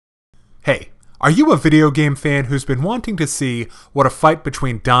Hey, are you a video game fan who's been wanting to see what a fight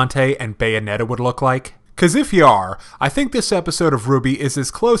between Dante and Bayonetta would look like? Cause if you are, I think this episode of Rwby is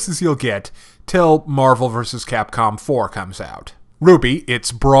as close as you'll get till Marvel vs. Capcom 4 comes out. Rwby,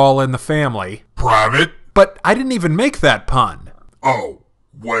 it's Brawl in the family. Private? But I didn't even make that pun. Oh,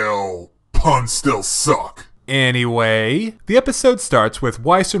 well, puns still suck. Anyway, the episode starts with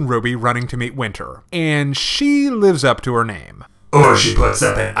Weiss and Rwby running to meet Winter, and she lives up to her name. Or she puts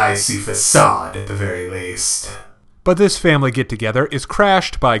up an icy facade at the very least. But this family get-together is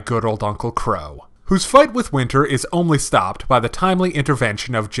crashed by good old Uncle Qrow, whose fight with Winter is only stopped by the timely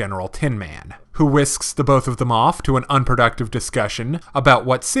intervention of General Tin Man, who whisks the both of them off to an unproductive discussion about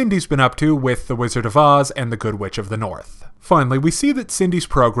what Cindy's been up to with the Wizard of Oz and the Good Witch of the North. Finally, we see that Cindy's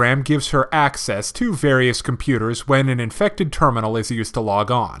program gives her access to various computers when an infected terminal is used to log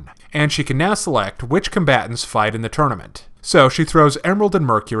on, and she can now select which combatants fight in the tournament. So she throws Emerald and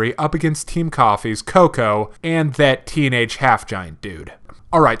Mercury up against Team Coffee's Coco and that teenage half-giant dude.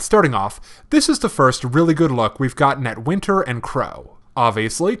 Alright, starting off, this is the first really good look we've gotten at Winter and Qrow.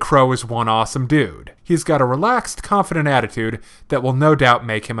 Obviously, Qrow is one awesome dude. He's got a relaxed, confident attitude that will no doubt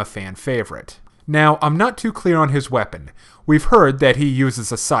make him a fan favorite. Now, I'm not too clear on his weapon. We've heard that he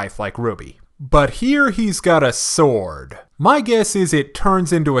uses a scythe like Rwby. But here he's got a sword. My guess is it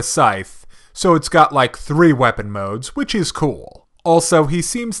turns into a scythe, so it's got like 3 weapon modes, which is cool. Also, he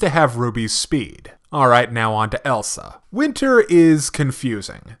seems to have Ruby's speed. Alright, now on to Elsa. Winter is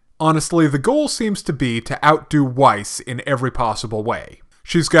confusing. Honestly, the goal seems to be to outdo Weiss in every possible way.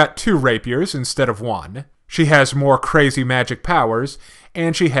 She's got 2 rapiers instead of 1. She has more crazy magic powers,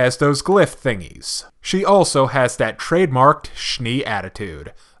 and she has those glyph thingies. She also has that trademarked Schnee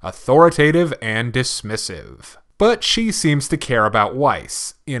attitude, authoritative and dismissive. But she seems to care about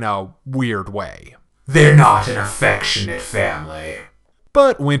Weiss, in a weird way. They're not an affectionate family.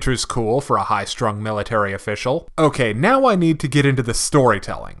 But Winter's cool for a high-strung military official. Okay, now I need to get into the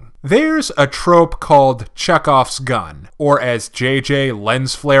storytelling. There's a trope called Chekhov's gun, or as J.J.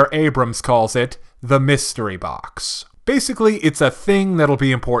 Lens Flare Abrams calls it, the mystery box. Basically, it's a thing that'll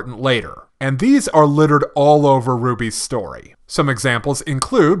be important later, and these are littered all over Rwby's story. Some examples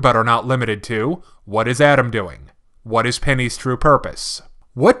include, but are not limited to, what is Adam doing? What is Penny's true purpose?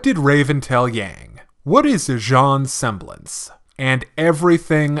 What did Raven tell Yang? What is Jean's semblance? And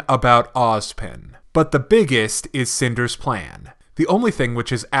everything about Ozpin. But the biggest is Cinder's plan. The only thing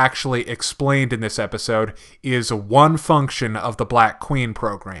which is actually explained in this episode is one function of the Black Queen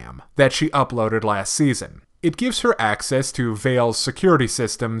program that she uploaded last season. It gives her access to Veil's security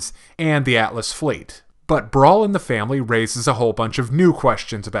systems and the Atlas fleet. But Brawl in the family raises a whole bunch of new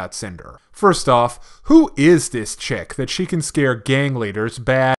questions about Cinder. First off, who is this chick that she can scare gang leaders,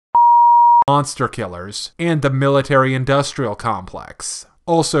 bad monster killers, and the military-industrial complex?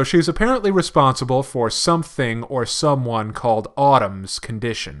 Also, she's apparently responsible for something or someone called Autumn's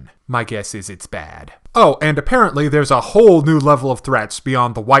condition. My guess is it's bad. Oh, and apparently there's a whole new level of threats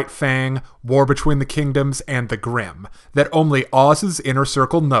beyond the White Fang, War Between the Kingdoms, and the Grimm that only Oz's inner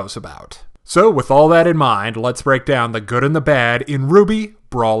circle knows about. So, with all that in mind, let's break down the good and the bad in Rwby,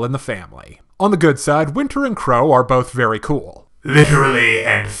 Brawl in the Family. On the good side, Winter and Qrow are both very cool. Literally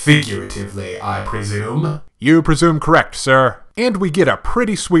and figuratively, I presume. You presume correct, sir. And we get a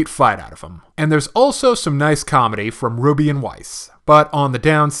pretty sweet fight out of them. And there's also some nice comedy from Rwby and Weiss. But on the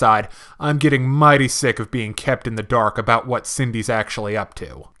downside, I'm getting mighty sick of being kept in the dark about what Cindy's actually up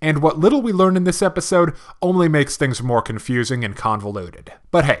to. And what little we learn in this episode only makes things more confusing and convoluted.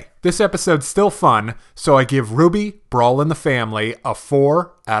 But hey, this episode's still fun, so I give Rwby, Brawl in the Family a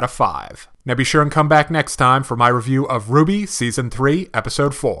 4 out of 5. Now be sure and come back next time for my review of Rwby Season 3,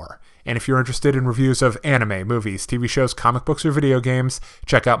 Episode 4. And if you're interested in reviews of anime, movies, TV shows, comic books, or video games,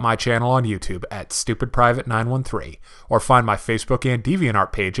 check out my channel on YouTube at StupidPrivate913, or find my Facebook and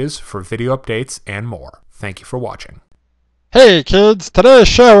Deviantart pages for video updates and more. Thank you for watching. Hey kids, today's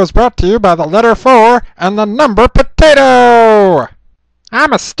show is brought to you by the letter 4 and the number potato!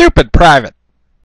 I'm a stupid private.